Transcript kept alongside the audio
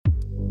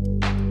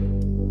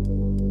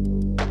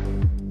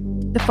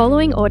The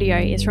following audio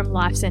is from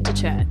Life Centre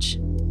Church.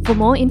 For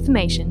more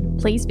information,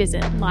 please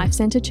visit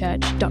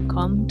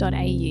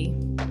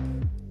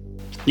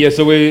lifecentrechurch.com.au. Yeah,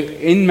 so we're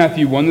in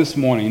Matthew 1 this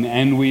morning,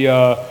 and we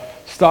are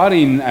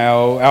starting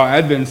our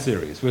Advent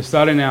series. We're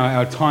starting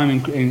our time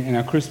in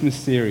our Christmas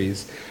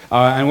series.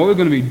 And what we're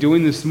going to be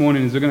doing this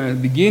morning is we're going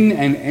to begin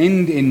and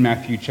end in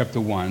Matthew chapter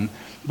 1.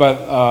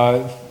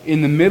 But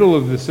in the middle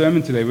of the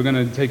sermon today, we're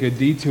going to take a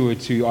detour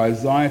to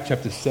Isaiah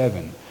chapter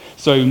 7.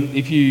 So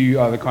if you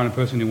are the kind of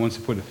person who wants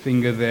to put a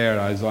finger there at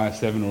Isaiah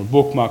 7 or a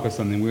bookmark or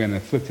something, we're going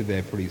to flip to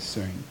there pretty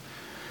soon.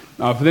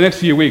 For the next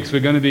few weeks, we're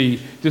going to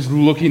be just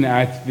looking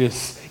at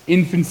this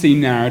infancy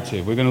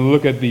narrative. We're going to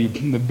look at the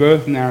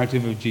birth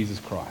narrative of Jesus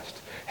Christ,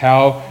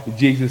 how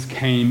Jesus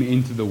came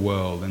into the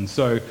world. And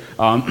so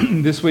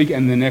this week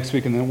and the next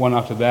week and the one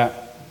after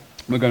that,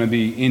 we're going to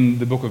be in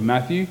the book of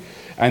Matthew.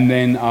 And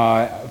then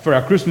for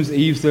our Christmas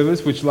Eve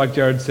service, which, like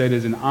Jared said,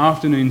 is an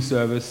afternoon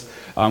service,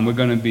 we're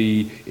going to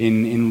be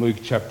in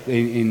Luke's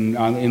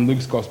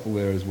gospel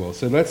there as well.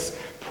 So let's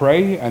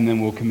pray, and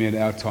then we'll commit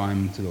our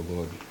time to the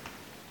Lord.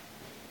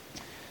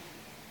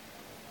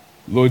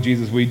 Lord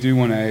Jesus, we do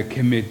want to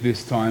commit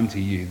this time to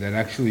you, that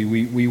actually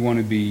we want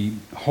to be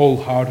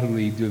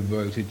wholeheartedly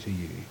devoted to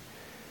you.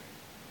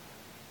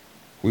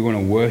 We want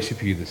to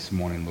worship you this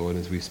morning, Lord,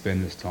 as we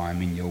spend this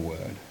time in your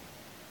word.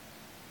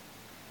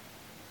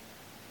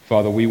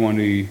 Father, we want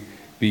to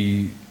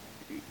be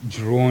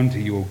drawn to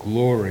your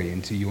glory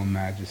and to your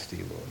majesty,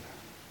 Lord.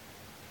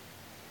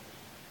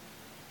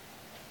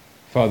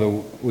 Father,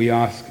 we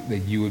ask that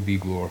you would be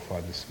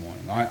glorified this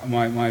morning.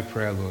 My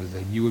prayer, Lord, is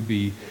that you would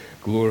be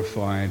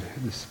glorified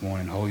this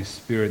morning. Holy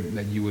Spirit,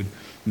 that you would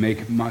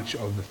make much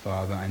of the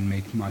Father and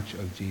make much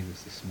of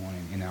Jesus this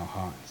morning in our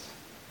hearts.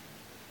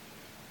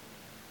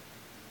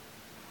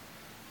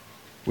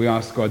 We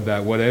ask, God,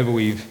 that whatever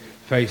we've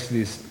faced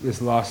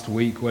this last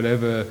week,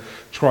 whatever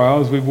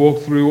trials we've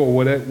walked through, or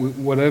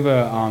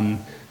whatever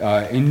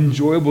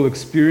enjoyable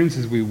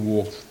experiences we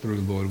walked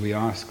through, Lord, we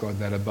ask, God,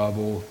 that above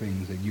all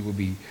things, that you will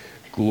be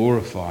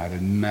glorified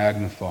and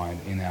magnified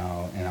in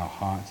our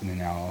hearts and in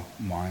our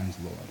minds,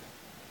 Lord.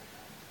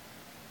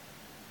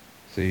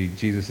 So,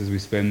 Jesus, as we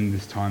spend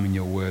this time in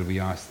your word, we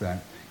ask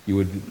that you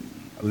would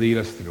lead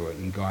us through it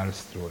and guide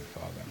us through it,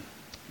 Father.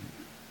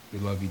 We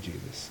love you,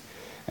 Jesus.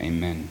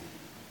 Amen.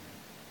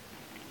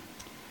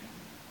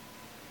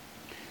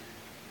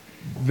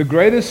 The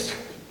greatest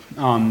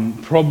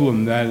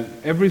problem that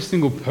every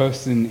single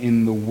person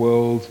in the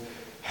world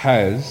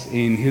has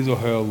in his or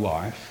her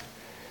life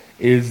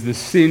is the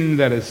sin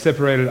that has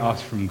separated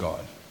us from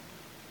God.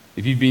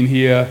 If you've been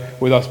here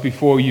with us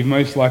before, you've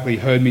most likely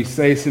heard me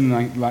say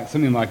something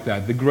like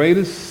that. The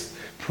greatest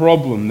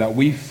problem that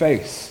we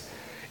face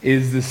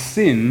is the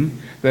sin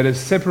that has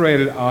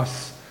separated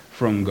us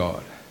from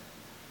God.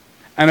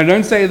 And I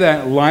don't say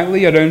that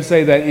lightly. I don't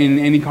say that in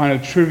any kind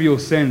of trivial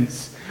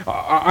sense.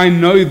 I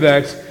know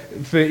that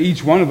for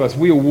each one of us,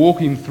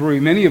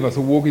 many of us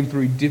are walking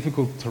through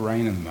difficult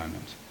terrain at the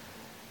moment.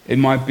 It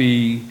might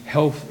be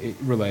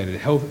health-related,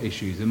 health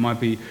issues. It might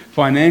be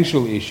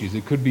financial issues.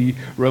 It could be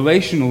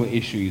relational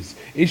issues,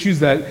 issues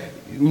that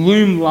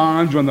loom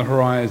large on the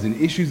horizon,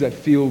 issues that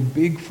feel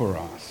big for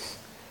us.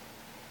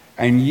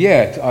 And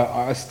yet,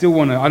 I don't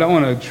want to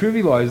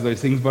trivialize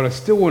those things, but I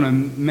still want to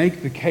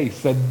make the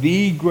case that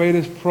the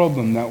greatest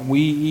problem that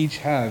we each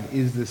have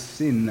is the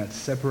sin that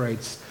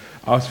separates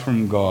us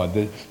from God.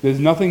 There's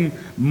nothing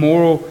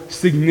more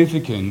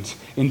significant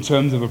in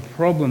terms of a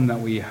problem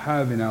that we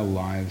have in our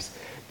lives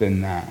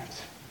than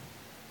that.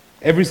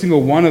 Every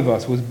single one of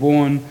us was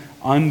born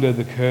under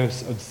the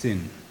curse of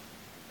sin.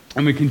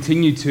 And we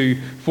continue to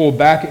fall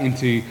back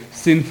into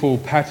sinful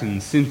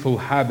patterns, sinful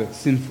habits,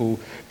 sinful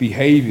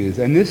behaviors.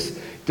 And this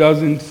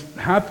doesn't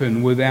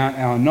happen without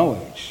our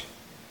knowledge.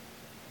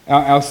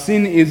 Our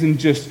sin isn't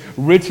just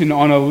written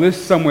on a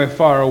list somewhere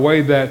far away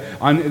that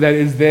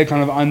is there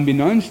kind of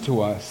unbeknownst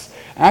to us.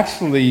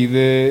 Actually,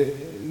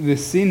 the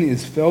sin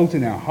is felt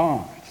in our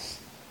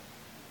hearts.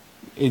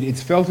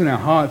 It's felt in our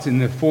hearts in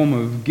the form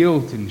of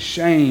guilt and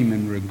shame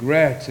and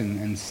regret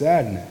and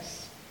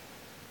sadness.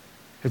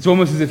 It's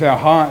almost as if our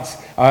hearts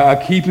are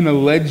keeping a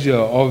ledger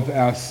of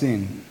our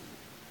sin.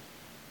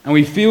 And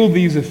we feel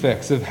these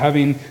effects of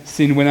having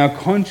sin when our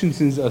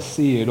consciences are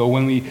seared, or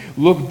when we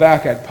look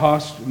back at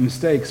past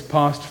mistakes,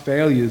 past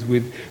failures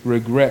with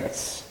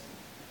regrets.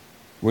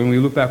 When we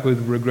look back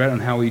with regret on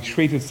how we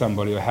treated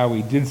somebody or how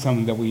we did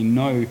something that we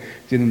know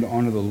didn't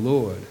honor the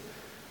Lord.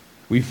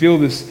 We feel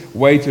this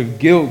weight of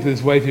guilt,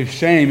 this weight of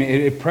shame.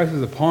 It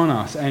presses upon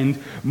us. And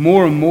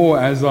more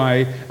as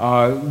I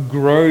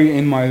grow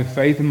in my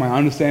faith and my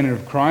understanding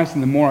of Christ,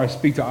 and the more I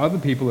speak to other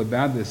people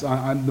about this,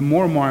 the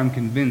more and more I'm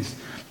convinced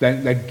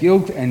that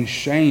guilt and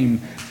shame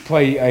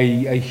play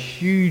a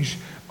huge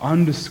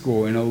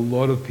underscore in a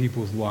lot of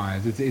people's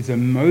lives. It's a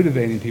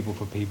motivating thing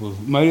for people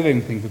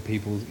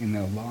in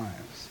their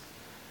lives.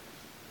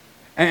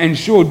 And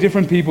sure,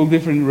 different people,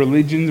 different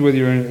religions, whether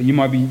you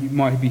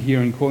might be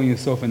here and calling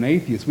yourself an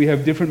atheist, we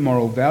have different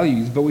moral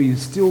values, but we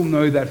still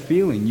know that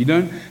feeling. You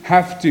don't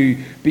have to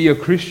be a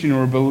Christian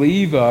or a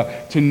believer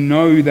to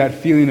know that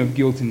feeling of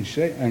guilt and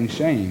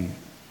shame.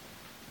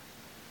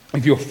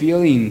 If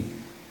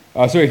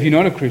you're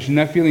not a Christian,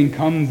 that feeling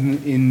comes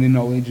in the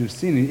knowledge of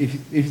sin.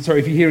 If you're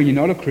here and you're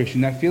not a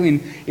Christian, that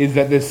feeling is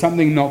that there's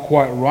something not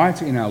quite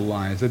right in our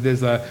lives, that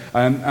there's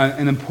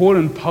an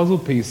important puzzle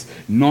piece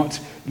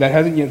that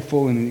hasn't yet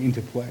fallen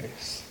into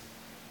place.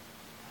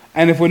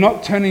 And if we're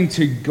not turning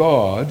to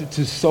God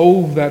to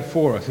solve that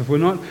for us, if we're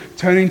not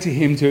turning to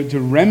Him to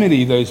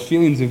remedy those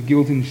feelings of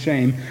guilt and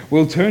shame,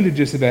 we'll turn to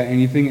just about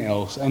anything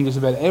else and just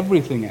about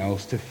everything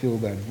else to fill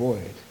that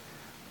void.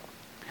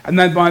 And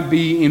that might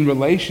be in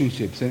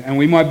relationships, and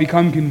we might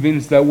become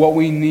convinced that what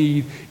we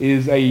need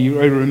is a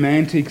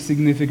romantic,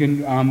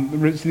 significant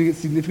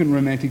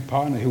romantic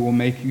partner who will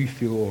make you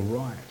feel all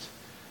right.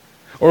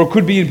 Or it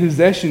could be in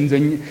possessions,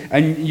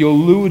 and you're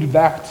lured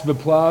back to the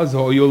plaza,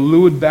 or you're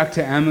lured back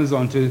to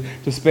Amazon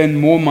to spend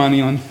more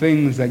money on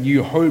things that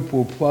you hope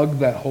will plug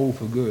that hole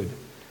for good.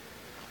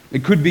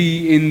 It could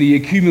be in the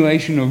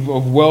accumulation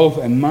of wealth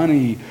and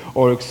money,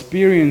 or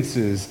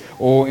experiences,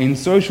 or in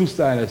social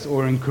status,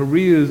 or in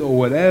careers, or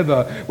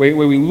whatever, where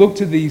we look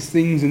to these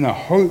things in the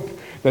hope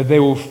that they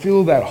will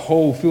fill that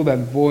hole, fill that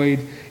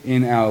void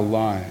in our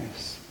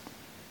lives.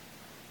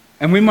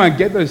 And we might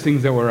get those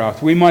things that we're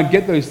after. We might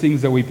get those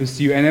things that we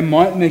pursue, and it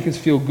might make us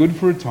feel good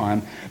for a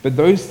time, but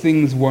those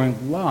things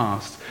won't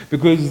last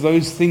because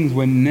those things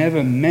were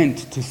never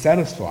meant to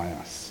satisfy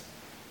us.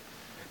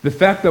 The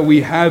fact that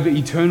we have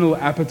eternal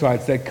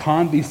appetites that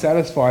can't be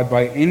satisfied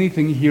by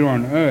anything here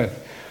on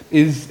earth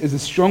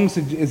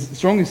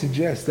strongly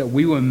suggests that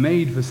we were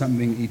made for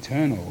something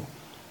eternal.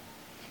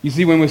 You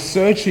see, when we're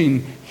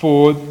searching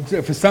for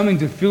something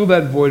to fill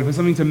that void, for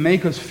something to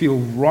make us feel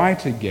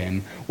right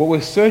again, what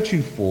we're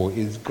searching for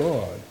is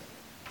God.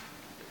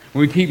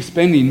 When we keep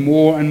spending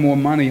more and more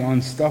money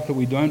on stuff that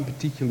we don't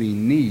particularly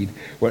need,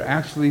 we're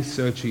actually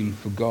searching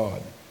for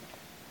God.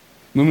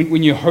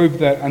 When you hope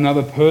that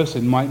another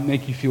person might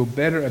make you feel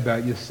better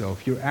about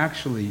yourself, you're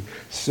actually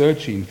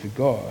searching for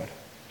God.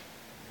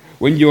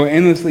 When you're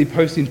endlessly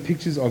posting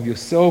pictures of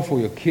yourself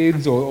or your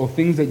kids or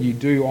things that you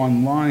do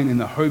online in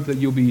the hope that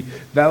you'll be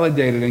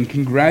validated and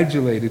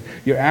congratulated,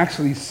 you're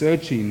actually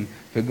searching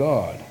for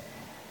God.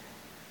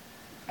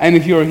 And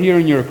if you're here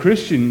and you're a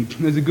Christian,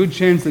 there's a good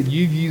chance that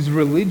you've used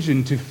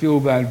religion to fill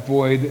that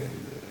void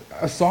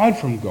aside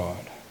from God.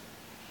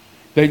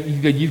 That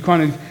you've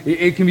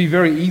it can be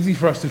very easy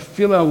for us to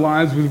fill our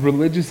lives with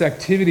religious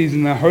activities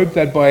in the hope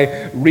that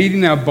by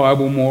reading our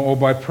Bible more, or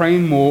by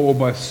praying more, or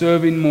by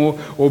serving more,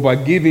 or by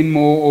giving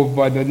more, or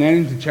by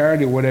donating to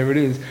charity, or whatever it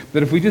is,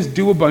 that if we just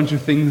do a bunch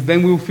of things,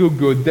 then we'll feel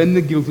good, then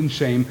the guilt and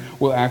shame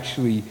will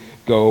actually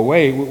go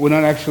away. We're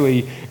not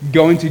actually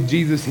going to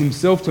Jesus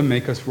Himself to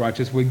make us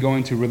righteous, we're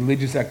going to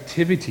religious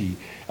activity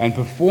and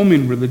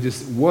performing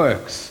religious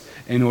works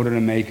in order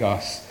to make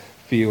us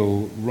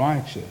feel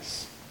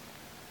righteous.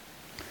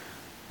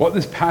 What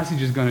this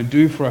passage is going to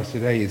do for us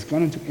today is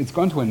it's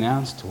going to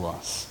announce to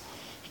us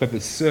that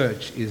the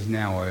search is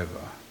now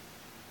over.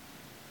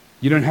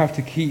 You don't have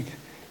to keep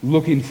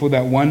looking for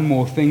that one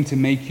more thing to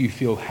make you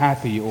feel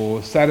happy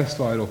or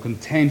satisfied or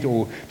content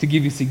or to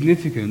give you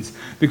significance,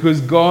 because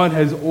God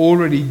has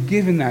already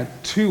given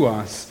that to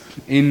us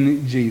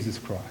in Jesus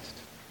Christ.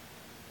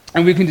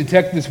 And we can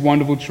detect this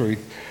wonderful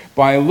truth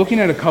by looking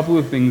at a couple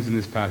of things in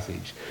this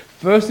passage.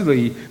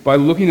 Firstly, by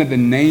looking at the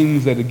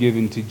names that are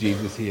given to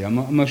Jesus here.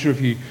 I'm not sure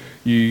if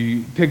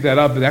you picked that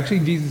up, but actually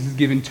Jesus is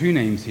given two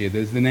names here.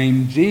 There's the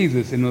name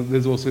Jesus, and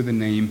there's also the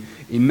name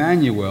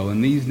Emmanuel,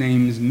 and these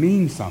names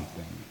mean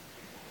something.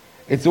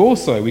 It's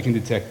also, we can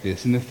detect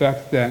this in the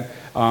fact that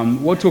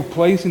what took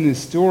place in this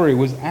story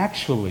was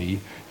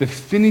actually the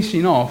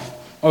finishing off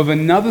of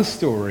another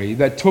story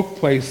that took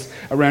place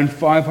around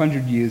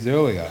 500 years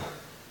earlier.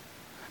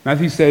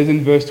 Matthew says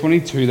in verse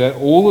 22 that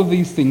all of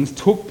these things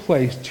took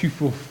place to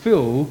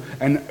fulfill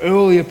an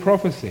earlier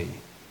prophecy.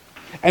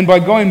 And by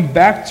going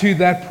back to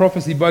that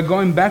prophecy, by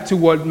going back to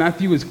what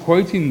Matthew is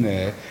quoting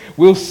there,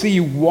 we'll see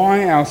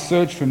why our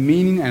search for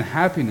meaning and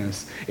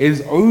happiness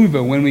is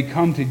over when we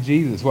come to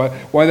Jesus.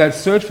 Why that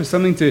search for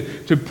something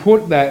to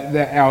put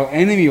our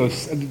enemy or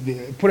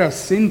put our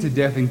sin to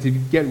death and to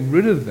get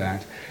rid of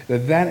that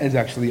is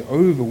actually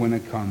over when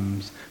it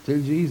comes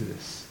to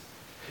Jesus.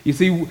 You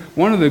see,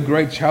 one of the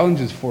great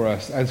challenges for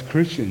us as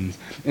Christians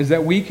is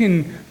that we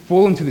can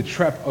fall into the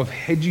trap of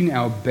hedging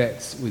our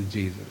bets with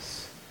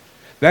Jesus.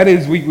 That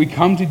is, we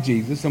come to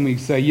Jesus and we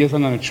say, yes,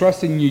 I'm going to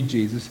trust in you,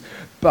 Jesus,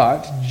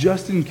 but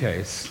just in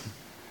case,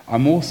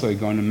 I'm also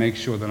going to make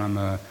sure that I'm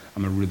a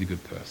really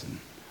good person.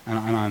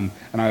 And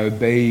I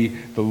obey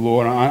the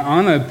law. And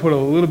I'm going to put a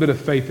little bit of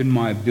faith in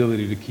my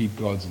ability to keep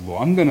God's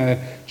law. I'm going to,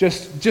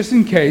 just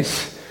in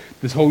case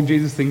this whole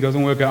Jesus thing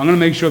doesn't work out, I'm going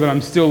to make sure that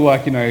I'm still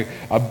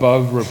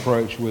above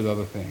reproach with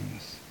other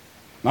things.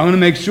 I'm going to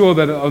make sure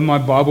that my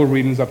Bible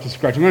reading is up to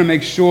scratch. I'm going to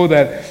make sure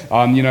that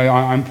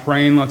I'm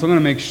praying lots. I'm going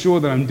to make sure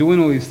that I'm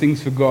doing all these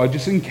things for God,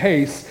 just in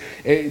case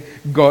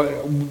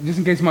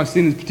my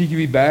sin is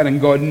particularly bad and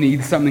God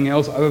needs something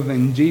else other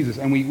than Jesus.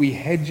 And we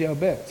hedge our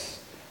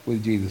bets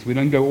with Jesus. We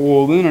don't go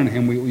all in on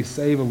him. We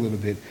save a little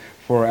bit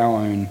for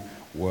our own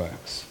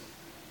works.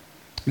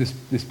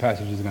 This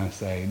passage is going to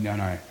say,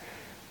 no,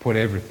 put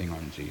everything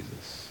on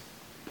Jesus.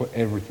 Put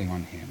everything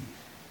on him.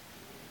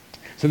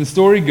 So the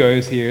story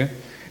goes here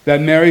that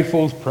Mary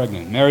falls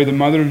pregnant. Mary, the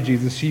mother of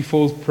Jesus, she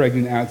falls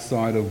pregnant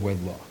outside of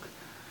wedlock.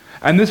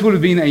 And this would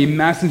have been a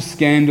massive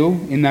scandal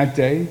in that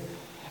day.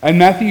 And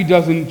Matthew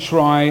doesn't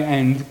try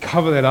and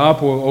cover that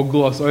up or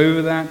gloss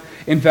over that.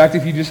 In fact,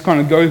 if you just kind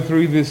of go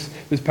through this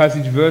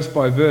passage verse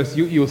by verse,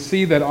 you'll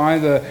see that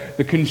either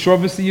the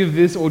controversy of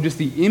this or just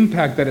the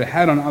impact that it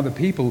had on other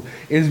people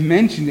is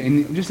mentioned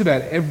in just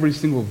about every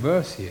single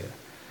verse here.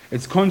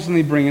 It's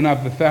constantly bringing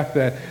up the fact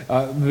that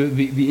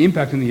the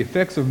impact and the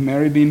effects of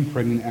Mary being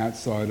pregnant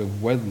outside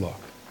of wedlock.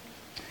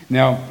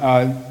 Now,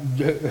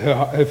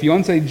 her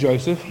fiancé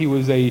Joseph, he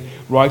was a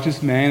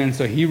righteous man, and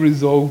so he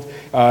resolved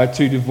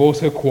to divorce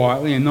her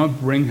quietly and not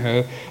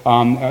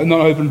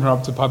open her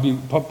up to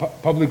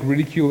public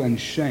ridicule and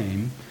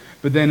shame.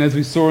 But then, as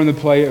we saw in the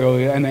play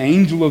earlier, an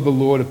angel of the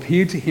Lord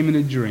appeared to him in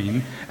a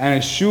dream and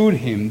assured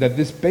him that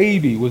this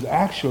baby was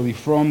actually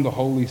from the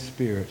Holy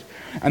Spirit,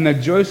 and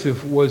that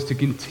Joseph was to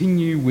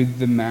continue with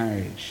the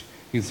marriage.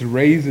 He was to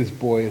raise this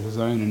boy as his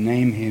own and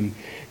name him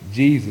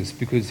Jesus,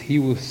 because he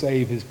will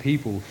save his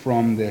people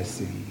from their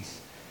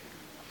sins.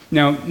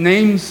 Now,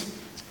 names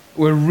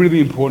were really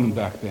important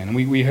back then.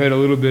 We heard a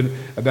little bit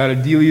about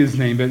Adelia's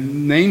name, but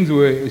names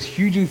were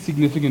hugely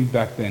significant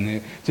back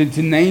then.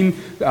 To name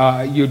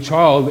your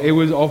child, it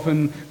was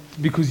often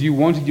because you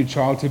wanted your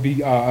child to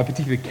be a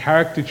particular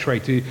character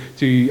trait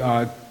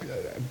to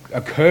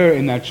occur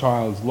in that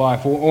child's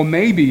life, or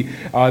maybe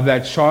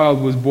that child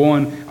was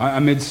born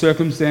amid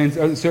certain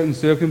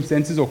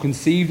circumstances or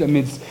conceived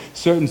amidst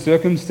certain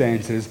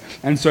circumstances,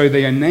 and so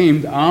they are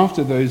named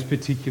after those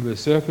particular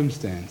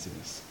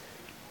circumstances.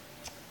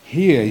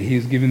 Here he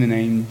is given the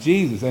name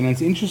Jesus, and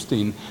it's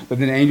interesting that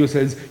the angel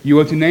says, "You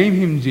are to name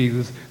him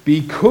Jesus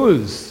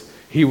because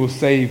he will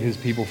save his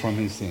people from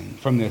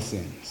their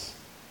sins."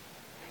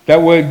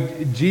 That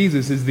word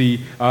Jesus is the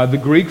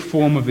Greek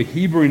form of the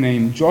Hebrew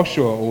name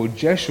Joshua or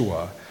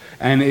Jeshua.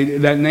 And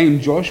that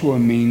name Joshua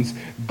means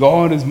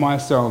God is my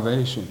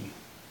salvation.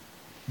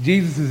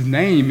 Jesus'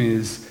 name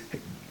is,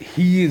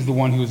 he is the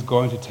one who is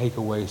going to take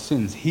away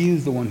sins. He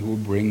is the one who will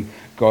bring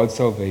God's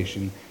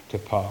salvation to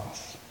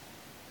pass.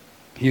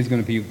 He is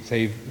going to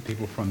save the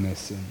people from their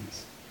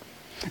sins.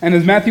 And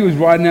as Matthew was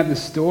writing out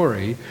this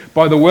story,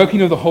 by the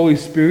working of the Holy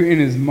Spirit in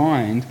his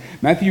mind,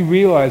 Matthew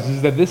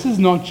realizes that this is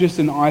not just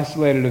an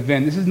isolated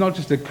event. This is not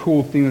just a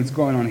cool thing that's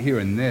going on here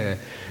and there.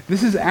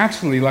 This is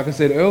actually, like I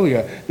said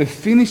earlier, the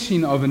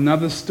finishing of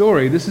another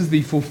story. This is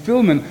the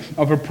fulfillment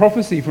of a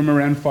prophecy from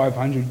around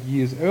 500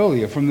 years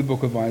earlier from the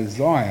book of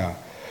Isaiah,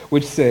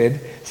 which said,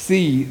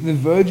 "See, the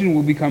virgin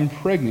will become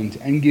pregnant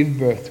and give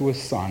birth to a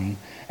son,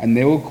 and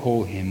they will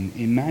call him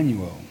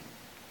Emmanuel."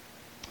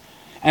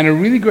 And a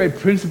really great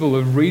principle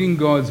of reading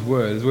God's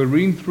word, as we're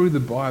reading through the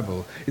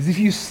Bible, is if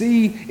you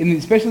see,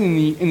 especially in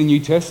the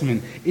New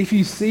Testament, if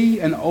you see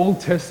an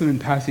Old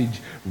Testament passage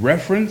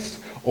referenced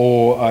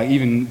or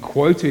even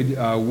quoted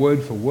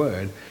word for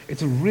word,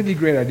 it's a really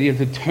great idea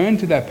to turn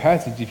to that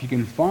passage if you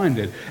can find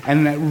it,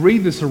 and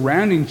read the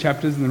surrounding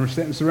chapters and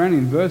the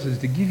surrounding verses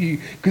to give you,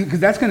 because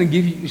that's going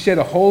to shed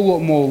a whole lot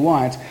more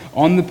light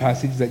on the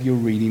passage that you're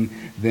reading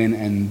then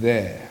and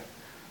there.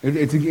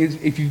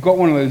 If you've got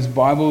one of those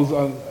Bibles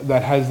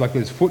that has like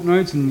those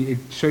footnotes and it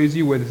shows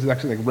you where this is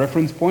actually like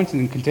reference points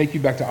and can take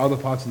you back to other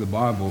parts of the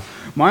Bible,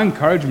 my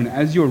encouragement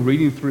as you're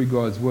reading through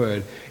God's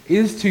Word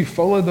is to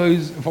follow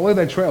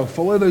that trail,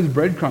 follow those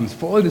breadcrumbs,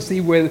 follow to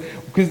see where,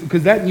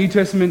 because that New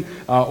Testament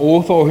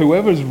author or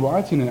whoever is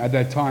writing it at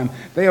that time,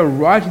 they are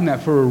writing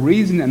that for a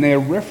reason and they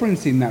are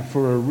referencing that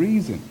for a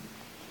reason.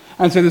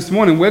 And so this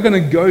morning, we're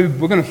going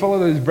to follow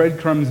those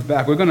breadcrumbs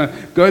back. We're going to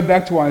go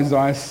back to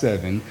Isaiah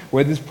 7,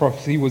 where this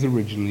prophecy was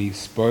originally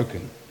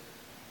spoken.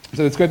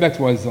 So let's go back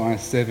to Isaiah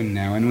 7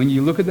 now. And when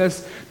you look at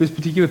this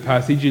particular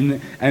passage,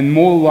 and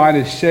more light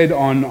is shed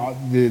on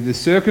the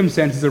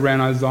circumstances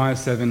around Isaiah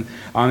 7,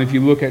 if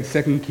you look at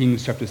 2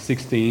 Kings chapter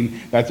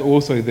 16, that's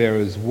also there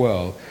as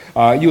well.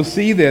 You'll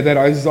see there that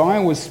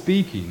Isaiah was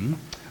speaking.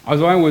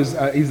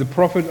 He's the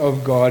prophet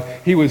of God.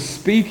 He was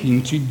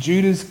speaking to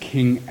Judah's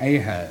king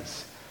Ahaz.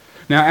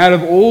 Now, out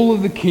of all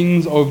of the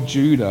kings of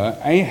Judah,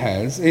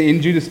 Ahaz, in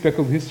Judah's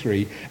speckled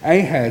history,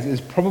 Ahaz is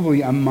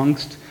probably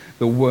amongst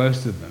the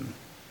worst of them.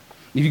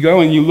 If you go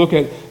and you look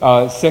at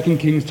 2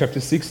 Kings chapter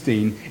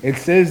 16, it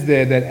says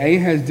there that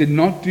Ahaz did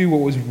not do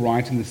what was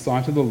right in the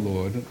sight of the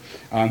Lord,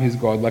 his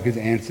God, like his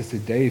ancestor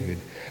David,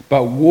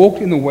 but walked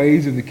in the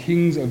ways of the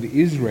kings of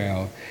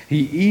Israel.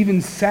 He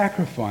even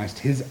sacrificed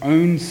his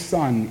own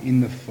son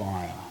in the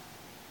fire.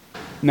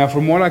 Now,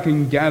 from what I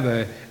can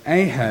gather,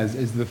 Ahaz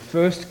is the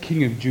first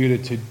king of Judah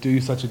to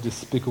do such a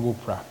despicable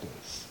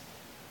practice.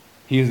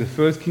 He is the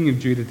first king of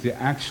Judah to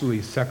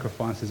actually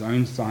sacrifice his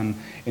own son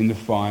in the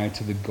fire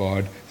to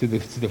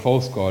the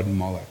false god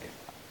Moloch.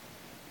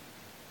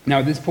 Now,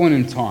 at this point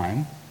in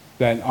time,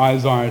 that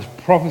Isaiah is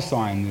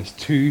prophesying this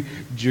to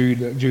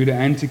Judah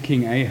and to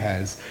King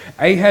Ahaz.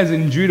 Ahaz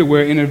and Judah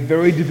were in a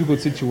very difficult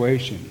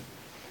situation.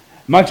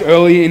 Much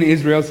earlier in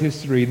Israel's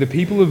history, the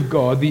people of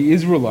God, the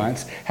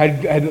Israelites,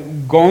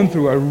 had gone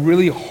through a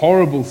really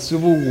horrible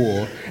civil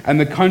war, and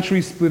the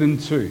country split in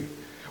two,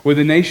 where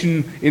the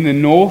nation in the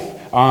north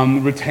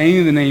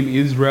retaining the name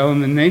Israel,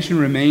 and the nation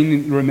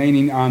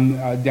remaining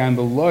down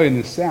below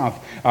in the south,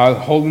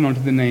 holding on to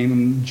the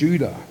name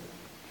Judah.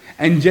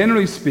 And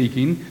generally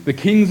speaking, the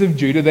kings of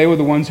Judah, they were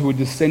the ones who were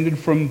descended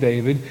from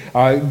David.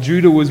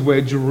 Judah was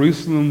where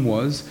Jerusalem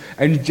was.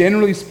 And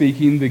generally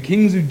speaking, the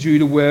kings of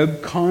Judah were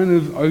kind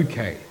of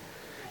okay.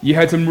 You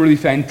had some really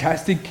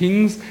fantastic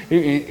kings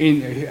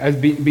as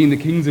being the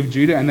kings of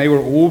Judah, and they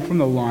were all from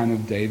the line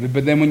of David.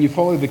 But then when you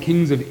follow the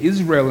kings of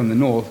Israel in the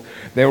north,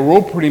 they were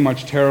all pretty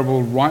much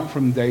terrible right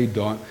from day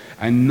dot,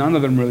 and none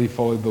of them really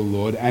followed the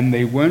Lord, and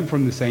they weren't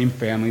from the same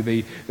family.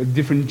 The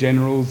different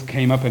generals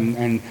came up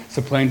and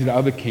supplanted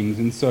other kings,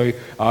 and so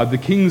the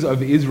kings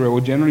of Israel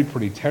were generally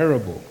pretty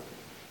terrible.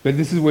 But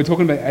we're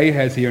talking about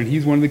Ahaz here, and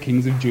he's one of the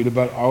kings of Judah,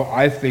 but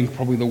I think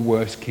probably the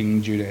worst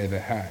king Judah ever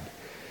had.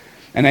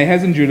 And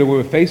Ahaz and Judah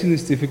were facing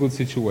this difficult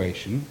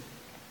situation,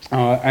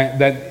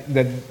 that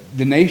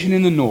the nation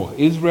in the north,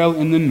 Israel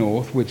in the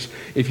north, which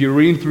if you're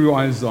reading through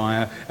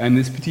Isaiah and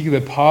this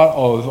particular part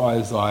of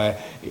Isaiah,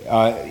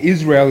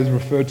 Israel is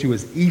referred to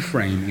as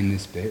Ephraim in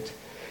this bit.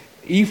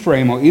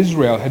 Ephraim, or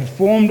Israel, had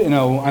formed an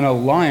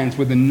alliance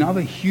with another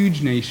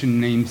huge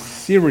nation named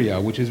Syria,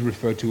 which is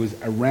referred to as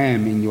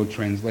Aram in your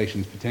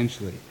translations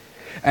potentially.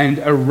 And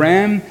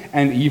Aram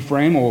and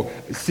Ephraim, or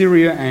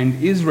Syria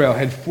and Israel,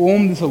 had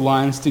formed this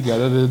alliance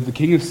together. The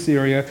king of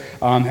Syria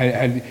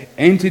had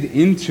entered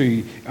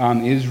into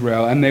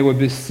Israel, and they were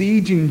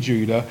besieging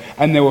Judah,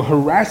 and they were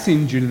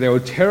harassing Judah, they were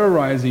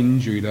terrorizing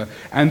Judah,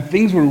 and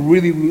things were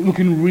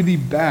looking really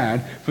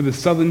bad for the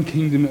southern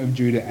kingdom of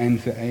Judah and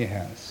for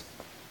Ahaz.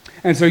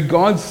 And so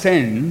God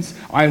sends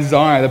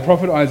Isaiah, the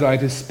prophet Isaiah,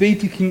 to speak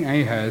to King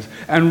Ahaz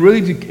and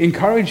really to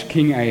encourage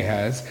King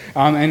Ahaz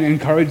and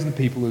encourage the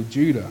people of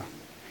Judah.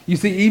 You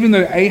see, even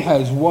though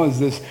Ahaz was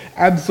this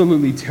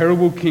absolutely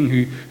terrible king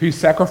who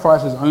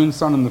sacrificed his own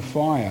son in the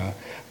fire,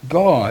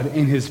 God,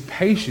 in his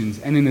patience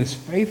and in his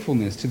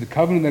faithfulness to the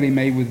covenant that he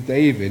made with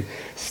David,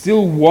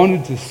 still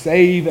wanted to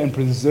save and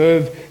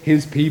preserve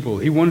his people.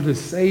 He wanted to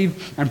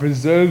save and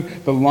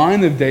preserve the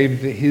line of David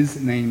for his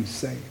name's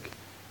sake.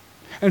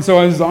 And so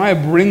Isaiah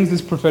brings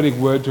this prophetic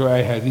word to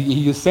Ahaz.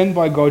 He is sent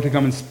by God to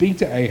come and speak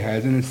to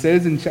Ahaz, and it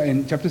says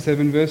in chapter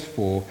 7, verse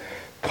 4,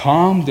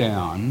 "Calm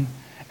down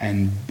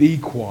and be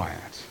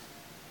quiet."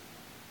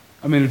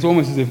 I mean, it's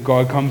almost as if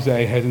God comes to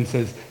Ahaz and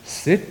says,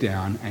 "Sit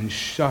down and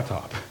shut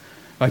up."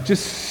 Like,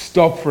 just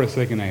stop for a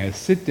second, Ahaz.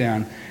 Sit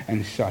down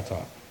and shut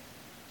up.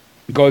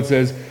 God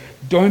says,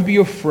 "Don't be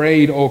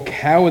afraid or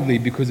cowardly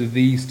because of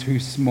these two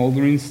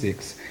smoldering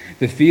sticks,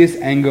 the fierce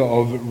anger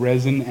of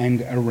Rezin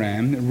and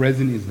Aram."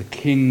 Rezin is the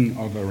king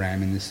of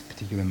Aram in this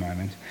particular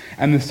moment.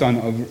 And the son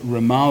of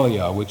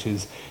Remaliah, which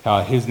is,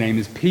 his name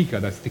is Pekah,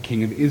 that's the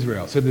king of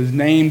Israel. So there's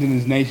names and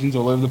there's nations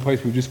all over the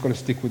place. We've just got to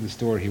stick with the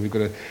story here. We've got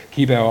to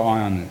keep our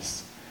eye on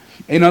this.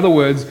 In other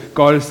words,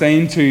 God is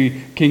saying to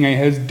King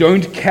Ahaz,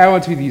 don't cower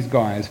to these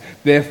guys.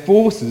 Their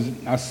forces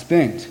are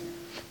spent.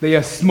 They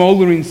are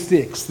smoldering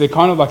sticks. They're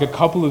kind of like a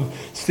couple of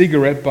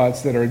cigarette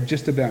butts that are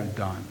just about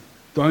done.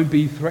 Don't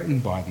be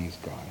threatened by these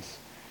guys.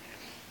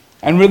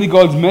 And really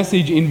God's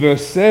message in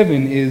verse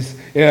 7 is,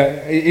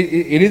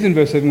 it is in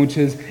verse 7, which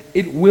says,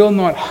 it will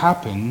not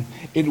happen,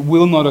 it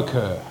will not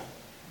occur.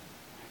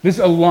 This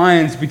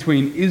alliance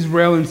between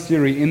Israel and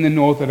Syria in the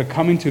north that are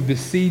coming to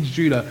besiege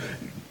Judah,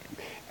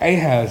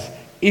 Ahaz,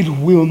 it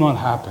will not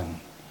happen.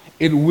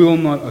 It will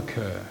not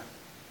occur.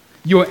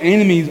 Your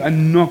enemies are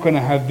not going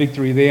to have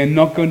victory. They are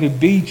not going to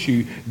beat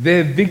you.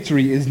 Their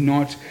victory is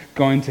not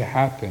going to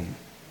happen.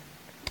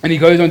 And he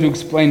goes on to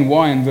explain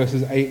why in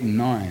verses 8 and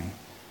 9.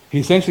 He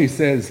essentially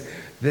says,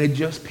 they're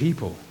just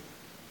people.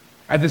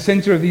 At the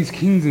center of these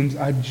kingdoms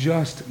are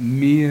just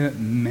mere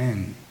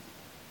men.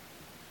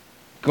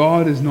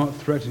 God is not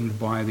threatened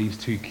by these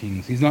two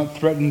kings. He's not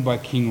threatened by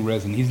King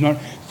Rezin. He's not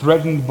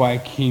threatened by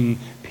King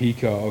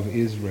Pekah of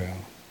Israel.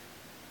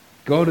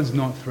 God is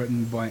not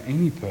threatened by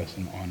any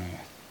person on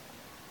earth.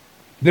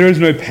 There is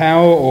no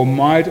power or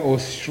might or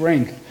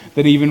strength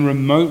that even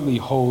remotely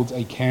holds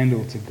a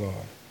candle to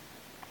God.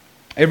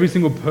 Every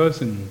single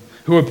person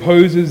who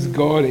opposes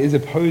God is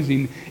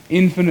opposing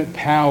infinite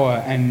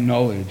power and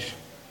knowledge.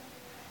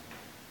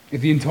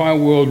 If the entire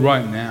world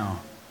right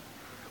now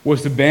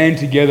was to band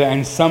together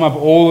and sum up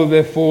all of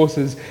their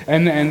forces,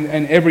 and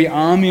every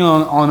army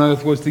on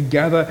earth was to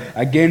gather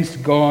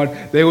against God,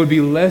 there would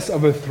be less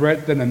of a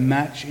threat than a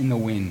match in the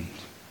wind.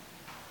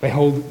 They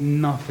hold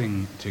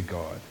nothing to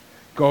God.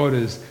 God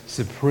is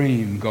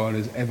supreme. God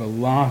is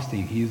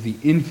everlasting. He is the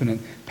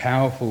infinite,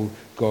 powerful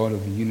God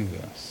of the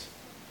universe.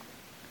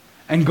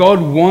 And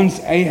God wants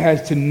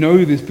Ahaz to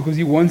know this because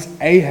he wants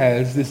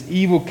Ahaz, this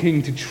evil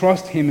king, to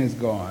trust him as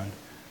God.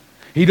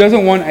 He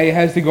doesn't want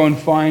Ahaz to go and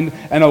find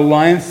an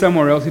alliance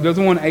somewhere else. He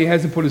doesn't want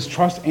Ahaz to put his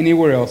trust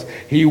anywhere else.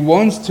 He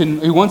wants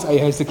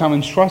Ahaz to come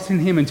and trust in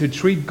him and to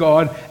treat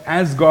God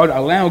as God,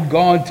 allow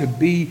God to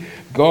be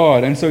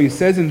God. And so he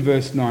says in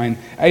verse 9,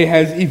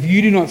 Ahaz, if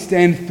you do not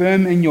stand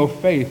firm in your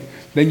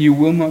faith, then you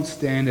will not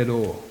stand at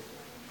all.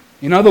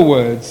 In other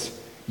words,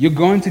 you're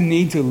going to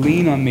need to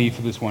lean on me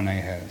for this one,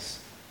 Ahaz.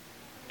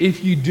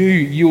 If you do,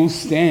 you'll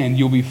stand,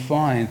 you'll be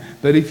fine.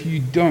 But if you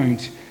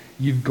don't,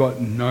 you've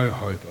got no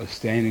hope of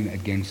standing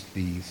against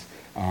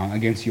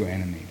against your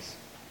enemies.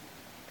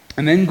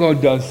 And then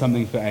God does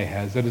something for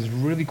Ahaz that is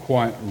really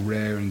quite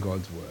rare in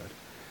God's word.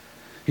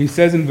 He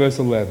says in verse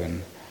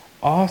 11,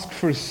 ask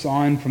for a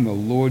sign from the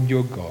Lord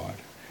your God.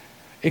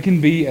 It can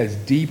be as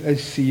deep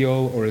as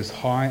Sheol or as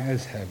high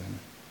as heaven.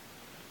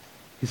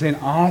 He's saying,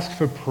 ask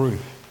for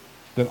proof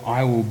that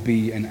I will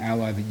be an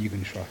ally that you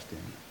can trust in.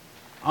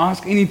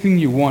 Ask anything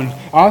you want.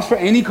 Ask for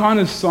any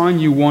kind of sign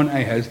you want,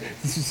 Ahaz.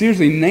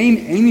 Seriously,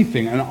 name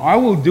anything, and I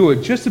will do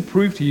it just to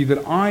prove to you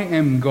that I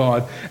am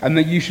God and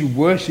that you should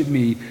worship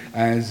me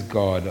as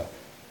God.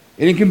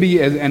 And it can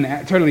be as an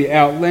totally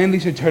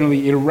outlandish or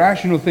totally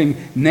irrational thing.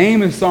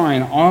 Name a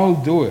sign, I'll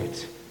do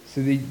it,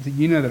 so that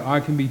you know that I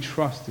can be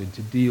trusted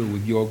to deal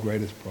with your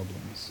greatest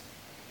problems.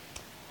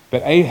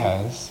 But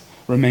Ahaz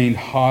remained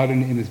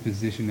hardened in his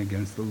position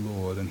against the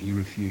Lord, and he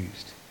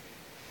refused.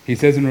 He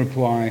says in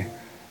reply,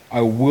 I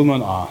will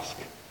not ask.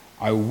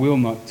 I will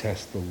not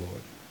test the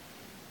Lord.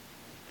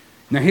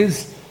 Now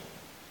his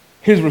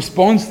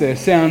response there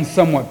sounds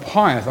somewhat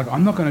pious, like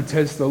I'm not going to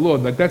test the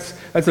Lord. Like that's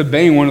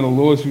obeying one of the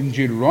laws from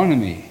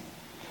Deuteronomy.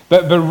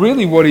 But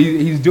really what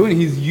he's doing,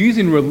 he's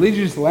using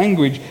religious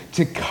language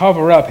to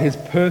cover up his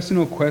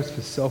personal quest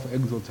for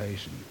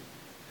self-exaltation.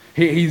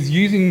 He's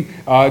using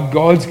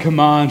God's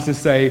commands to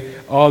say,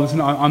 oh,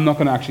 listen, I'm not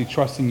going to actually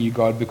trust in you,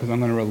 God, because I'm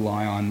going to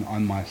rely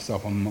on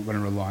myself. I'm not going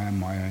to rely on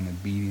my own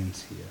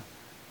obedience here.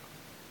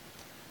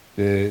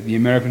 The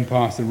American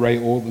pastor Ray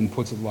Ortlund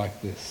puts it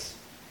like this.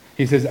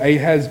 He says,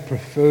 Ahaz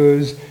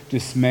prefers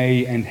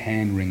dismay and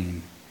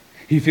hand-wringing.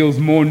 He feels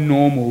more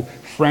normal,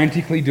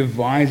 frantically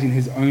devising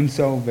his own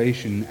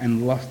salvation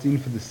and lusting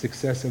for the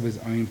success of his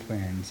own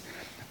plans,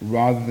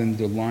 rather than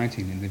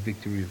delighting in the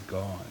victory of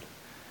God.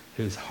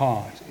 His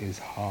heart is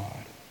hard.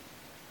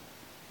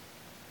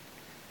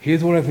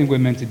 Here's what I think we're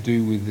meant to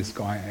do with this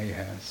guy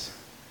Ahaz.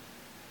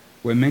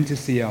 We're meant to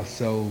see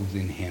ourselves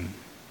in him.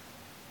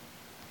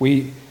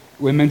 We're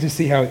meant to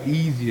see how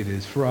easy it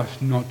is for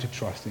us not to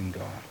trust in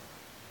God.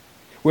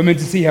 We're meant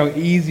to see how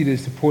easy it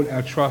is to put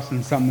our trust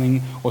in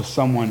something or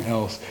someone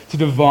else, to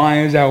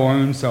devise our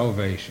own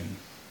salvation,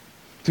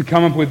 to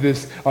come up with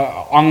this,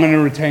 I'm going to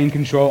retain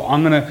control,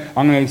 I'm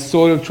going to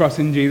sort of trust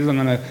in Jesus, I'm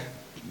going to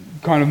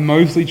kind of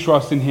mostly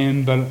trust in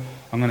him, but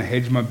I'm going to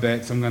hedge my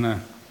bets. I'm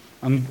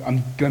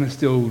going to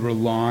still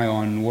rely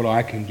on what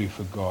I can do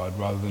for God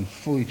rather than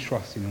fully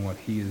trusting in what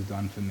he has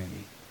done for me.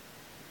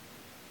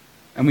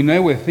 And we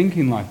know we're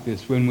thinking like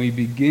this when we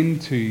begin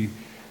to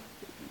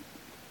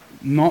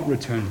not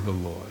return to the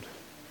Lord,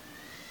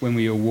 when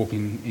we are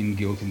walking in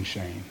guilt and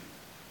shame.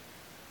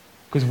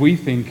 Because we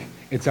think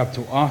it's up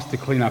to us to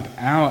clean up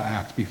our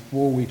act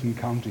before we can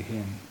come to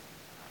him.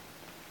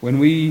 When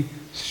we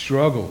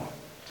struggle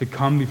to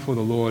come before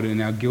the Lord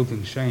in our guilt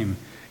and shame,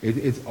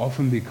 it's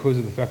often because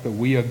of the fact that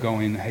we are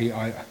going, hey,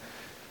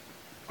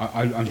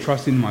 I'm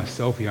trusting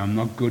myself here. I'm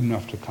not good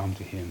enough to come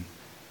to him.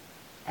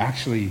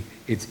 Actually,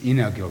 it's in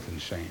our guilt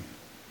and shame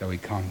that we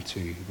come to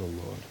the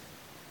Lord.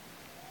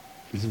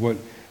 This is what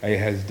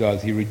Ahaz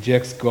does. He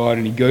rejects God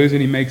and he goes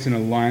and he makes an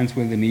alliance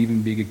with an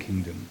even bigger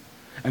kingdom.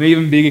 An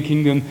even bigger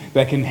kingdom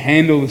that can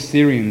handle the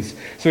Syrians.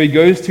 So he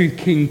goes to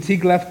King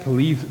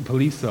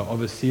Tiglath-Pileser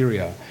of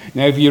Assyria.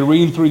 Now, if you're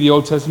reading through the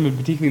Old Testament,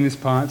 particularly in this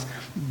part,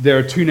 there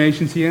are two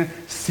nations here,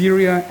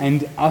 Syria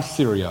and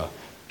Assyria.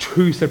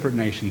 Two separate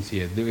nations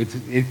here.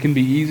 It can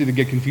be easy to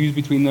get confused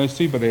between those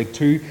two, but they're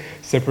two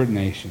separate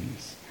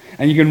nations.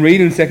 And you can read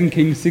in 2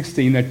 Kings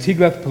 16 that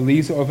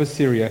Tiglath-Pileser of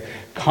Assyria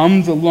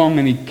comes along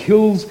and he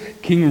kills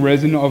King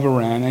Rezin of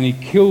Aram, and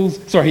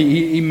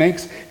he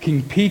makes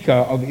King Pekah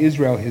of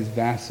Israel his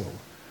vassal.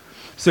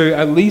 So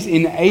at least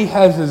in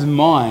Ahaz's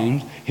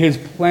mind, his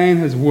plan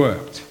has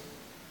worked.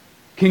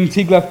 King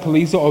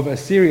Tiglath-Pileser of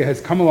Assyria has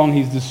come along,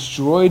 he's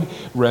destroyed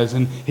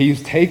Rezin,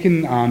 he's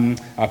taken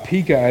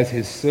Pekah as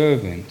his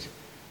servant.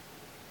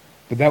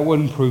 But that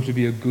wouldn't prove to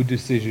be a good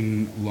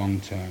decision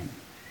long term.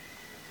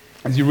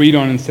 As you read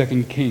on in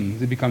 2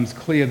 Kings, it becomes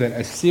clear that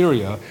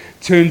Assyria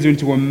turns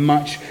into a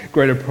much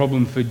greater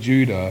problem for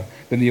Judah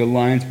than the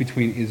alliance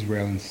between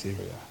Israel and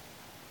Syria.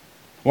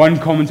 One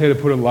commentator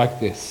put it like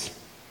this: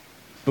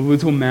 the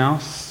little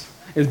mouse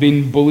is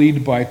being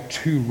bullied by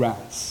two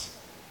rats.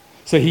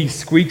 So he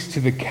squeaks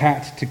to the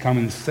cat to come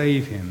and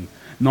save him,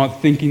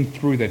 not thinking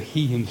through that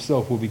he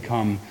himself will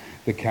become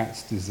the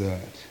cat's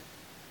dessert.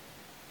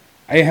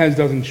 Ahaz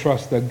doesn't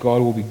trust that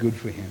God will be good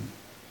for him.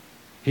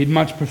 He'd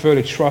much prefer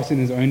to trust in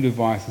his own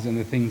devices and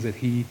the things that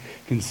he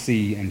can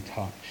see and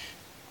touch.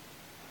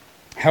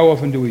 How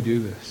often do we do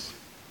this?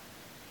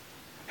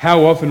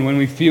 How often, when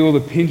we feel the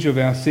pinch of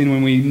our sin,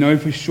 when we know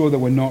for sure that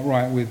we're not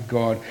right with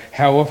God,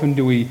 how often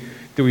do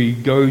we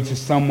go to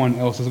someone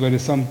else or go to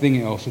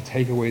something else to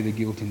take away the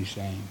guilt and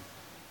shame?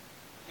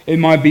 It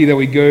might be that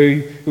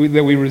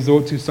we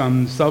resort to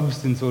some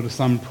substance or to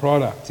some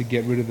product to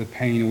get rid of the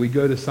pain, or we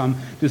go to some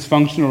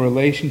dysfunctional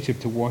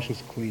relationship to wash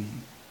us clean.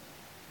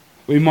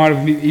 We might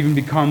have even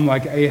become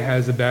like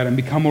Ahaz about it and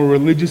become more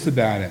religious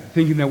about it,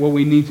 thinking that what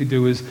we need to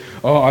do is,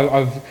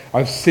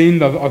 I've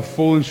sinned, I've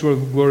fallen short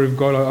of the glory of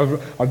God,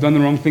 I've done the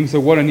wrong thing, so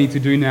what I need to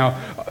do now,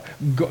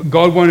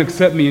 God won't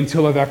accept me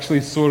until I've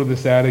actually sorted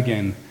this out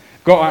again.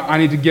 God, I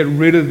need to get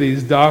rid of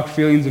these dark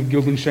feelings of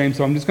guilt and shame,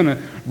 so I'm just going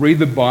to read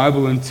the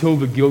Bible until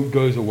the guilt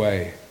goes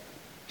away.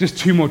 Just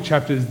 2 more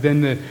chapters,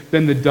 then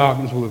the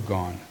darkness will have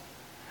gone.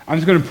 I'm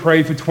just going to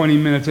pray for 20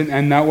 minutes,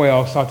 and that way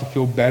I'll start to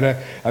feel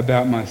better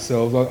about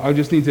myself. I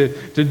just need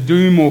to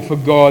do more for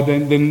God,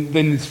 then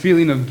this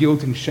feeling of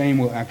guilt and shame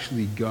will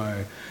actually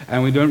go.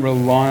 And we don't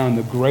rely on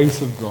the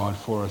grace of God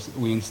for us.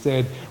 We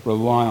instead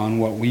rely on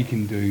what we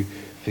can do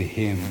for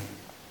Him.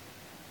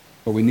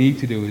 What we need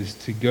to do is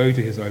to go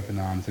to His open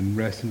arms and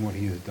rest in what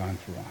He has done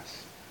for us.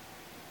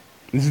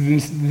 This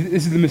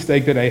is the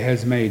mistake that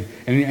Ahaz made.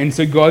 And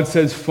so God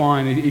says,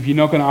 fine, if you're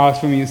not going to ask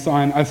for me a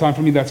sign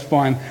from me, that's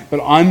fine. But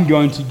I'm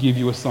going to give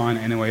you a sign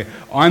anyway.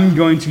 I'm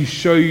going to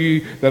show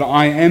you that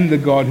I am the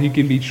God who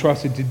can be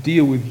trusted to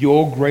deal with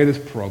your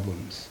greatest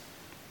problems.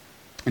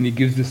 And He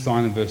gives the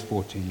sign in verse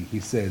 14. He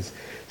says,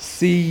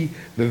 see,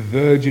 the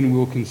virgin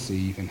will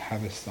conceive and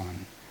have a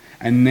son,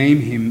 and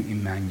name him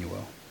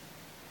Emmanuel.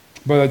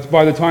 By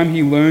the time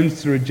he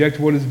learns to reject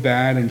what is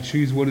bad and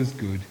choose what is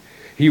good,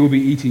 he will be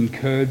eating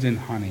curds and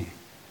honey.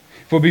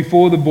 For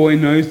before the boy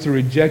knows to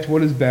reject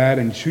what is bad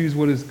and choose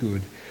what is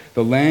good,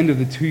 the land of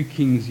the 2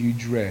 kings you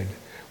dread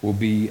will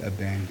be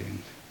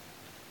abandoned.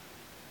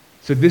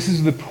 So this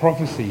is the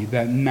prophecy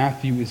that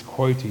Matthew is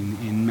quoting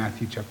in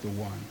Matthew chapter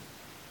 1.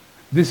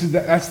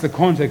 That's the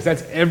context.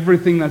 That's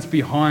everything that's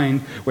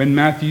behind when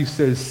Matthew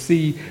says,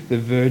 see, the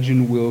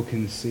virgin will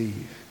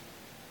conceive.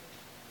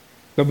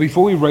 But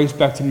before we race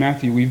back to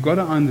Matthew, we've got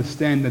to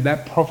understand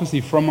that prophecy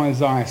from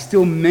Isaiah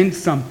still meant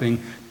something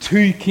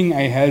to King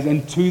Ahaz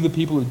and to the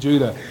people of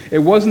Judah. It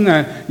wasn't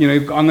that,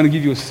 I'm going to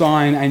give you a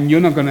sign and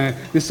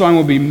this sign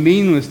will be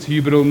meaningless to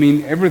you, but it'll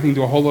mean everything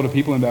to a whole lot of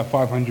people in about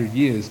 500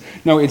 years.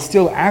 No, it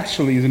still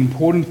actually is an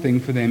important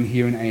thing for them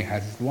here in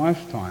Ahaz's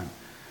lifetime.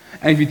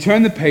 And if you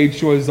turn the page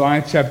to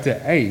Isaiah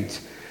chapter 8,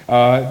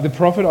 the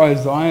prophet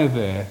Isaiah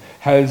there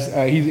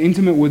he's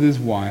intimate with his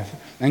wife,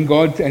 and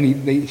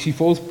she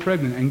falls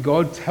pregnant, and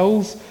God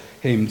tells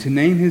him to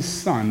name his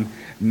son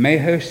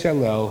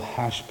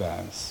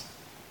Maher-Shalal-Hashbaz.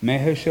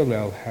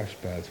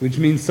 Maher-Shalal-Hashbaz, which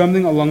means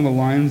something along the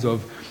lines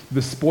of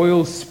the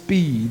spoil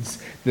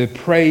speeds, the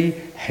prey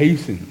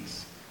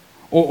hastens.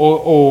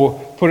 Or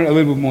put it a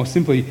little bit more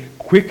simply,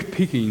 quick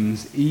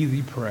pickings,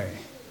 easy prey.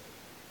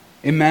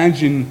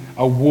 Imagine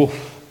a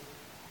wolf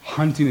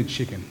hunting a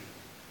chicken.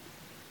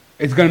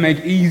 It's going to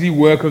make easy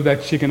work of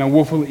that chicken. A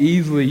wolf will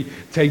easily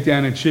take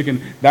down a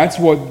chicken. That's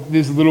what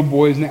this little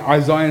boy's name,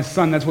 Isaiah's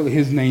son, that's what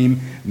his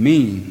name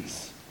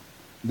means.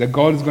 That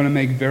God is going to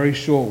make very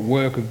short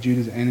work of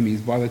Judah's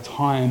enemies by the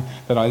time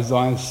that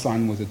Isaiah's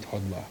son was a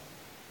toddler.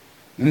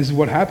 And this is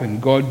what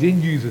happened. God did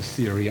use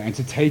Assyria and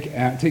to take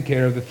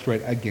care of the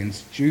threat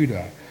against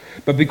Judah.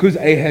 But because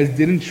Ahaz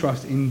didn't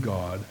trust in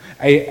God,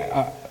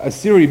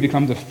 Assyria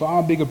becomes a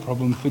far bigger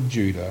problem for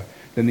Judah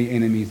than the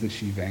enemies that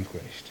she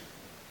vanquished.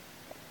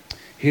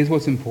 Here's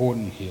what's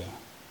important here.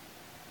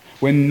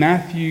 When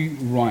Matthew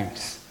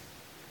writes,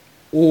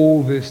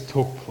 all this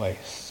took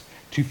place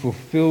to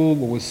fulfill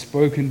what was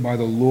spoken by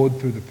the Lord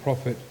through the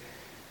prophet,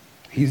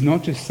 he's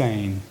not just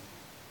saying,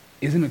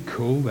 isn't it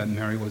cool that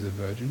Mary was a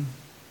virgin?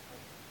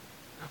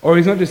 Or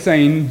he's not just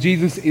saying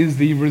Jesus is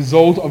the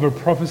result of a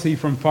prophecy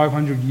from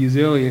 500 years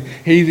earlier.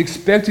 He's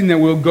expecting that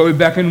we'll go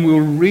back and we'll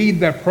read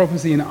that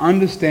prophecy and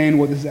understand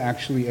what this is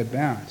actually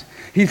about.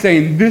 He's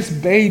saying this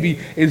baby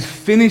is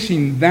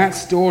finishing that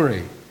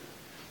story.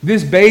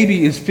 This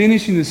baby is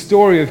finishing the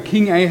story of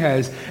King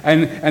Ahaz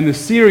and the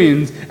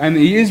Syrians and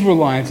the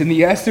Israelites and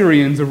the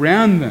Assyrians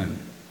around them.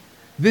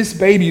 This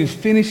baby is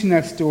finishing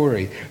that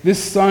story.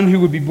 This son who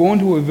would be born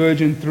to a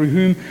virgin through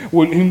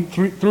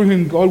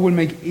whom God would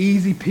make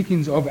easy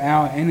pickings of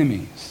our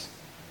enemies.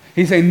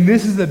 He's saying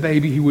this is the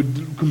baby who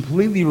would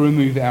completely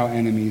remove our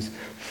enemies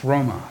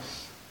from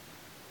us.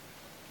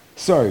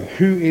 So,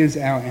 who is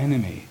our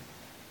enemy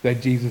that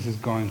Jesus is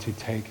going to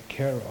take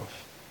care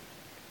of?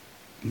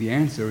 The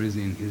answer is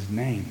in his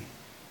name.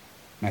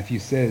 Matthew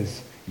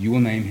says, you will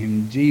name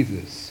him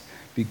Jesus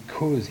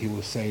because he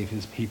will save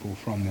his people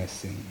from their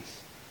sins.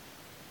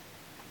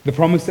 The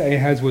promise to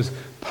Ahaz was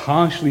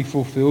partially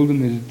fulfilled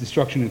in the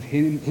destruction of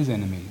his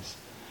enemies.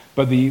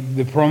 But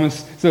the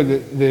promise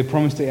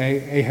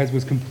to Ahaz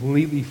was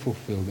completely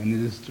fulfilled in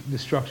the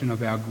destruction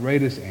of our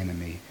greatest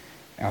enemy,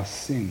 our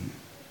sin.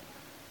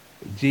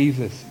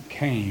 Jesus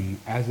came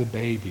as a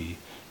baby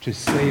to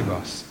save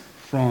us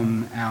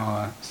from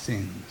our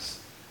sins.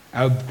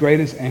 our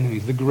greatest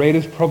enemies, the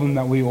greatest problem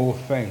that we all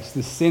face,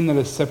 the sin that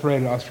has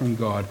separated us from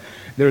God.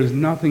 There is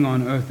nothing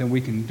on earth that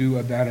we can do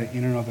about it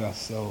in and of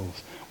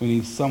ourselves. We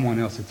need someone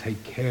else to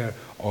take care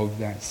of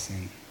that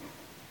sin.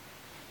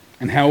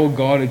 And how will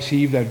God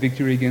achieve that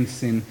victory against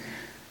sin?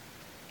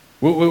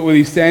 Will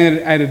he stand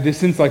at a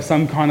distance like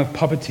some kind of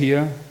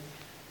puppeteer?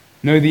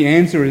 No, the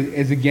answer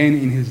is again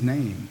in his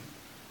name.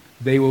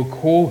 They will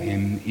call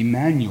him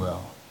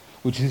Emmanuel,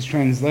 which is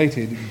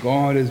translated,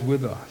 God is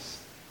with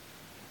us.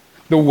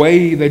 The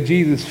way that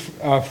Jesus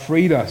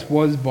freed us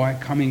was by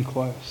coming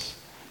close,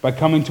 by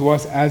coming to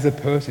us as a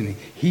person.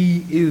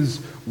 He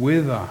is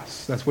with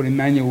us. That's what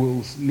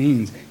Emmanuel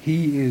means.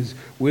 He is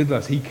with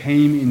us. He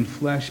came in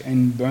flesh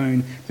and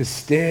bone to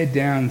stare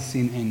down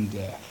sin and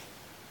death.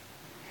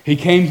 He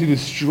came to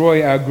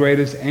destroy our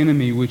greatest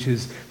enemy, which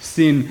is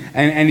sin.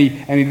 And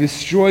he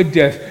destroyed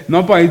death,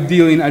 not by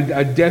dealing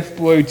a death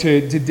blow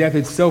to death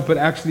itself, but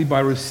actually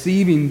by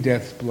receiving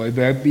death's blow,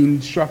 by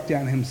being struck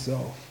down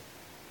himself.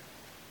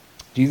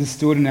 Jesus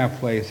stood in our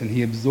place and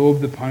he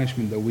absorbed the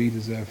punishment that we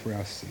deserve for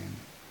our sin.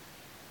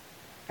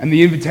 And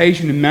the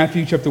invitation in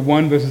Matthew chapter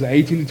 1 verses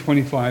 18 to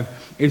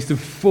 25 is to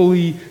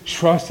fully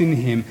trust in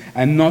him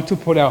and not to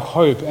put our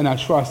hope and our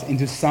trust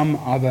into some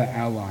other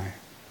ally.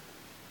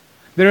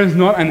 There is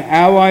not an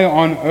ally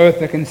on earth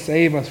that can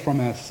save us from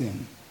our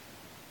sin.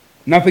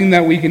 Nothing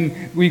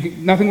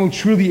will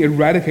truly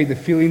eradicate the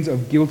feelings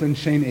of guilt and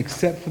shame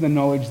except for the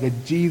knowledge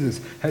that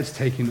Jesus has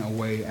taken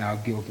away our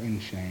guilt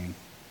and shame.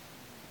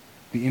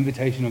 The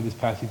invitation of this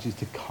passage is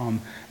to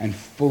come and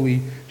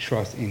fully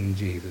trust in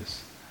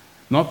Jesus.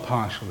 Not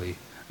partially,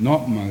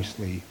 not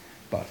mostly,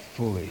 but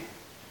fully.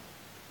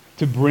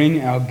 To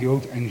bring our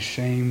guilt and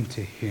shame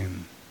to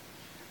him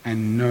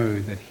and know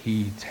that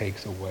he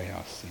takes away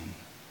our sin.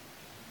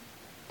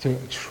 To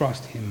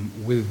trust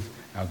him with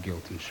our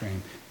guilt and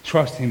shame.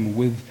 Trust him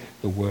with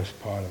the worst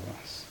part of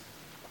us.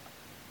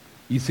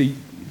 You see,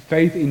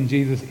 faith in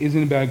Jesus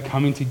isn't about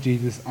coming to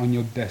Jesus on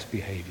your best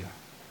behavior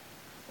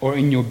or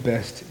in your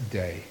best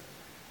day,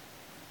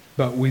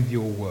 but with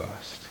your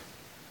worst.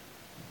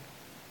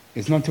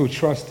 It's not to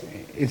trust.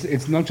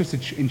 It's not just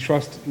to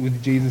entrust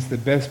with Jesus the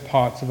best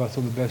parts of us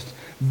or the best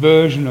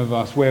version of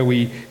us where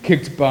we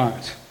kicked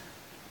butt.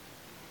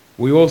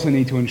 We also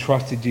need to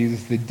entrust to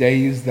Jesus the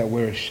days that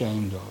we're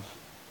ashamed of.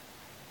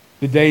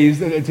 The days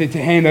to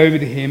hand over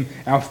to him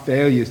our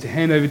failures, to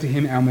hand over to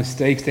him our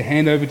mistakes, to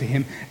hand over to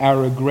him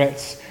our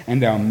regrets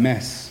and our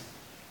mess.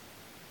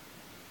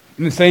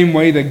 In the same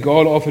way that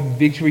God offered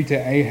victory to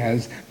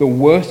Ahaz, the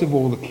worst of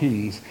all the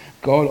kings,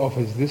 God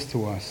offers this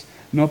to us,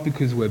 not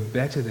because we're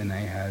better than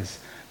Ahaz,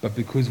 but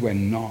because we're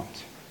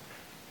not.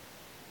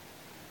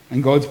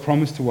 And God's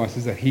promise to us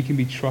is that he can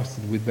be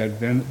trusted with that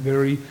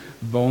very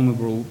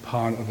vulnerable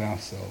part of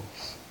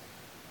ourselves.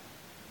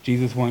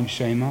 Jesus won't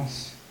shame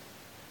us.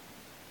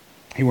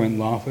 He won't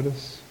laugh at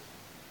us.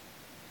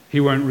 He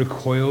won't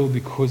recoil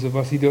because of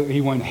us.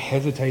 He won't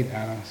hesitate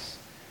at us.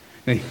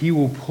 That he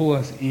will pull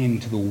us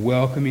into his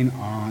welcoming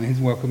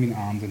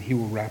arms, and he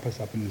will wrap us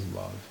up in his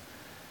love.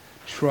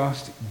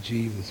 Trust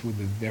Jesus with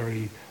the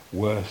very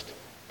worst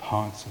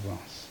parts of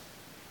us.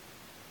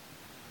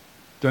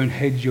 Don't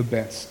hedge your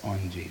bets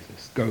on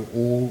Jesus. Go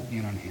all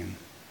in on him.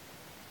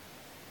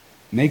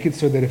 Make it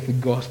so that if the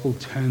gospel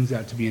turns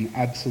out to be an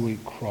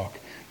absolute crock,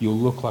 you'll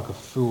look like a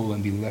fool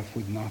and be left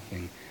with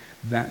nothing.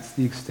 That's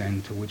the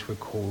extent to which we're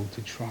called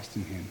to trust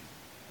in him.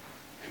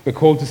 We're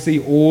called to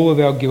see all of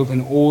our guilt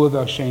and all of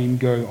our shame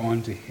go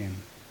on to him.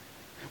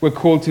 We're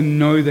called to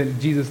know that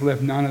Jesus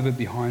left none of it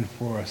behind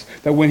for us.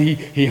 That when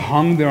he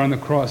hung there on the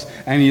cross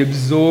and he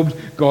absorbed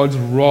God's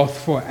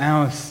wrath for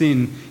our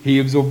sin, he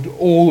absorbed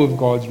all of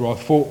God's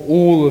wrath for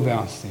all of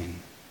our sin.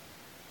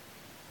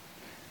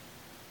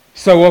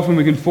 So often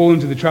we can fall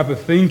into the trap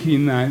of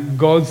thinking that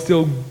God's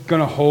still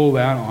going to hold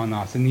out on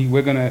us and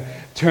we're going to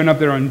turn up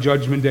there on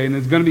Judgment Day and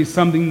there's going to be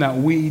something that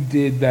we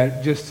did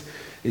that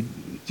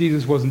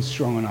Jesus wasn't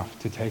strong enough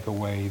to take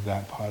away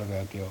that part of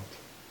our guilt.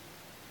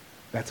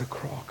 That's a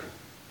crock.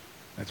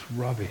 That's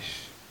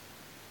rubbish.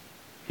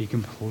 He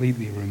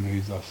completely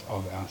removes us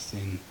of our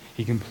sin.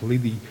 He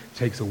completely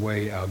takes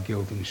away our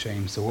guilt and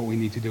shame. So what we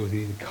need to do is we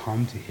need to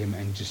come to him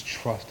and just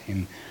trust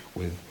him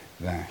with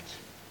that.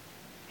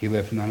 He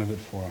left none of it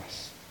for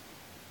us.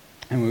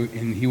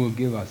 And he will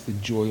give us the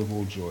joy of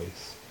all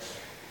joys.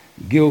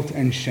 Guilt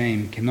and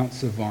shame cannot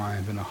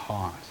survive in a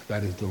heart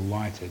that is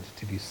delighted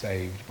to be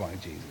saved by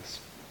Jesus.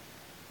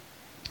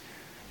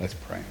 Let's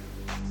pray.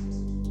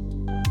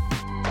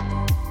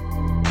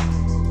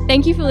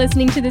 Thank you for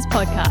listening to this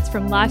podcast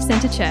from Life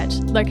Centre Church,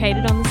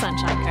 located on the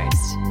Sunshine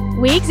Coast.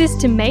 We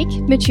exist to make,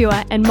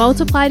 mature, and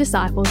multiply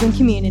disciples and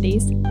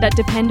communities that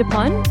depend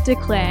upon,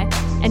 declare,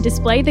 and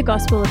display the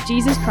gospel of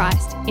Jesus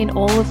Christ in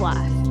all of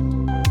life.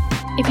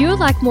 If you would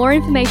like more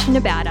information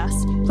about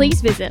us,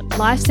 please visit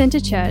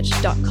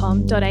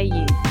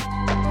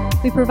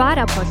lifecentrechurch.com.au. We provide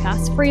our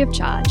podcasts free of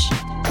charge.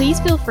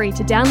 Please feel free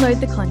to download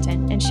the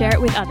content and share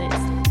it with others,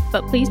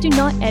 but please do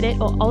not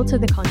edit or alter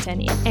the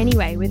content in any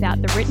way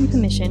without the written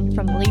permission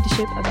from the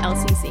leadership of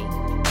LCC.